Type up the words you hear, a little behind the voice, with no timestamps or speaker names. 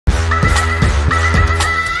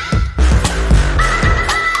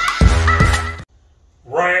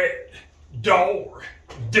Door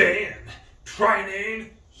Den Training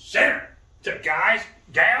Center. What's up, guys,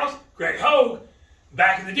 gals? Greg Hogue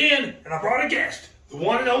back in the den, and I brought a guest, the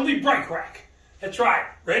one and only BREAK-RAK. That's right,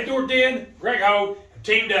 Red Door Den, Greg Hogue have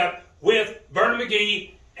teamed up with Vernon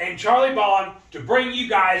McGee and Charlie Bond to bring you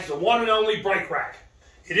guys the one and only BREAK-RAK.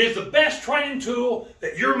 It is the best training tool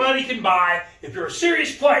that your money can buy if you're a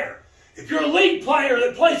serious player, if you're a league player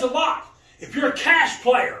that plays a lot, if you're a cash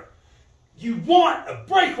player. You want a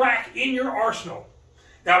BREAK-RAK in your arsenal.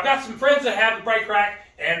 Now, I've got some friends that have a BREAK-RAK,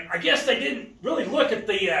 and I guess they didn't really look at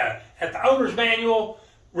the owner's manual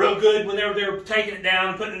real good when they were taking it down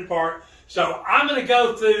and putting it apart. So I'm going to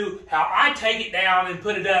go through how I take it down and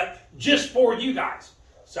put it up just for you guys.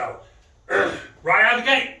 So, right out of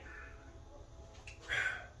the gate,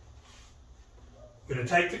 I'm going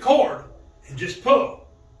to take the cord and just pull.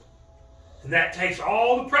 And that takes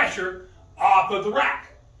all the pressure off of the rack.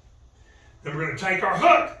 Then we're going to take our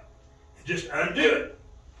hook and just undo it.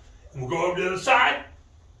 And we'll go over to the other side,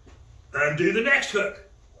 undo the next hook,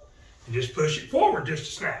 and just push it forward just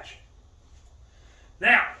a snatch.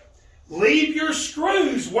 Now, leave your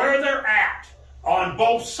screws where they're at on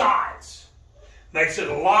both sides. Makes it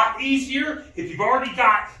a lot easier if you've already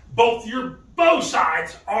got both your bow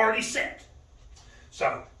sides already set.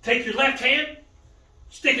 So, take your left hand,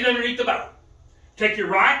 stick it underneath the bow. Take your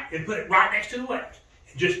right and put it right next to the left.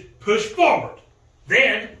 And just push forward.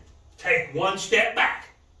 Then, take one step back.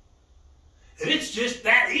 And it's just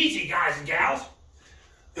that easy, guys and gals.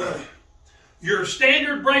 Your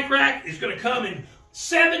standard BREAK-RAK is going to come in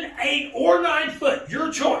 7, 8, or 9 foot,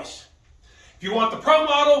 your choice. If you want the Pro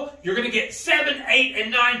model, you're going to get 7, 8,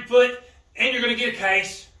 and 9 foot, and you're going to get a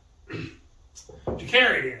case to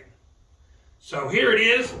carry it in. So here it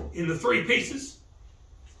is in the 3 pieces.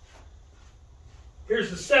 Here's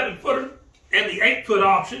the 7-footer and the 8-foot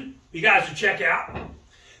option for you guys to check out.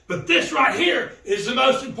 But this right here is the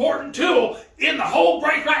most important tool in the whole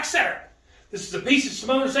BREAK-RAK setup. This is a piece of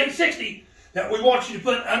Simonis 860 that we want you to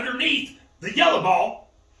put underneath the yellow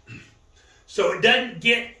ball so it doesn't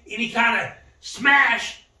get any kind of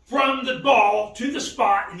smash from the ball to the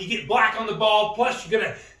spot and you get black on the ball, plus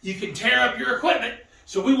you can tear up your equipment.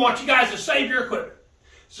 So we want you guys to save your equipment.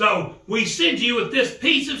 So we send you with this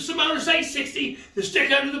piece of Simonis 860 to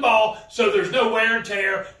stick under the ball so there's no wear and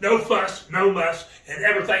tear, no fuss, no muss, and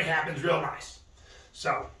everything happens real nice.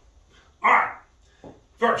 So, all right,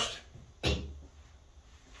 first,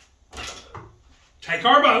 take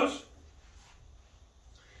our bows,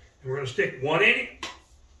 and we're going to stick one in it,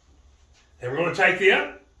 and we're going to take the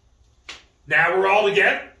other. Now we're all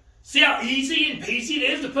together. See how easy and peasy it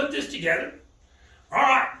is to put this together? All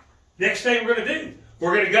right, next thing we're going to do,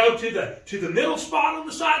 we're going to go to the middle spot on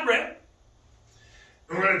the side rep.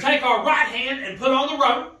 And we're going to take our right hand and put on the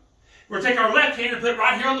rope. We're going to take our left hand and put it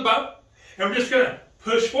right here on the bow. And we're just going to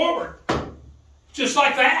push forward. Just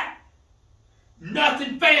like that.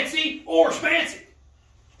 Nothing fancy or fancy.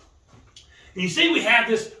 And you see we have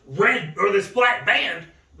this red or this black band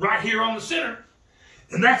right here on the center.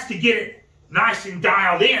 And that's to get it nice and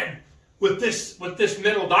dialed in with this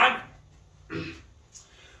middle diamond.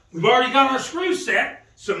 We've already got our screws set,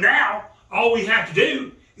 so now all we have to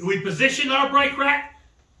do is we position our BREAK-RAK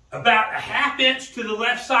about a ½ inch to the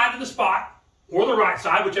left side of the spot, or the right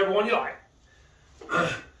side, whichever one you like.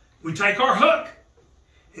 We take our hook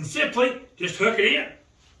and simply just hook it in.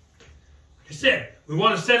 Like I said, we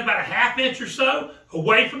want to set about a ½ inch or so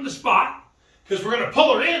away from the spot because we're going to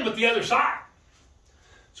pull it in with the other side.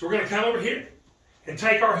 So we're going to come over here and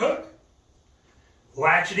take our hook,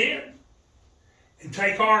 latch it in, and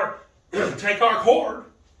take our cord,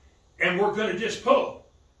 and we're going to just pull.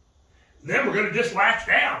 And then we're going to just latch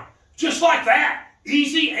down. Just like that.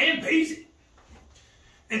 Easy and peasy.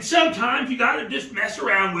 And sometimes you got to just mess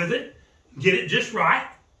around with it, get it just right.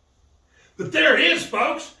 But there it is,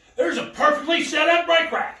 folks. There's a perfectly set up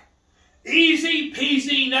BREAK-RAK. Easy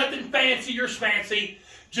peasy, nothing fancy or smancy.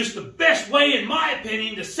 Just the best way, in my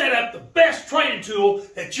opinion, to set up the best training tool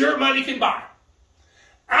that your money can buy.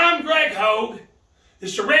 I'm Greg Hogue.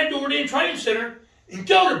 It's the Red Door Den Training Center, and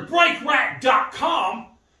go to BREAK-RAK.com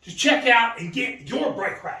to check out and get your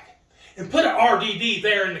BREAK-RAK. And put an RDD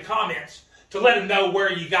there in the comments to let them know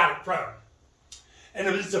where you got it from. And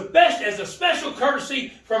it's the best as a special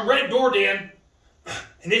courtesy from Red Door Den,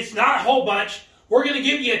 and it's not a whole bunch. We're going to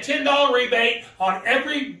give you a $10 rebate on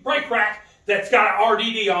every BREAK-RAK that's got an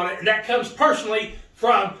RDD on it, and that comes personally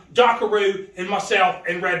from Dockaroo and myself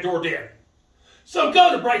and Red Door Den. So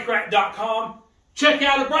go to BREAK-RAK.com. Check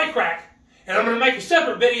out a BREAK-RAK, and I'm going to make a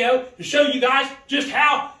separate video to show you guys just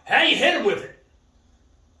how you hit them with it.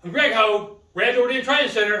 I'm Greg Hogue, Red Door Den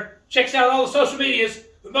Training Center. Checks out all the social medias.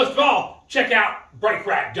 But most of all, check out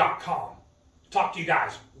BREAK-RAK.com. Talk to you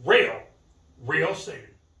guys real soon.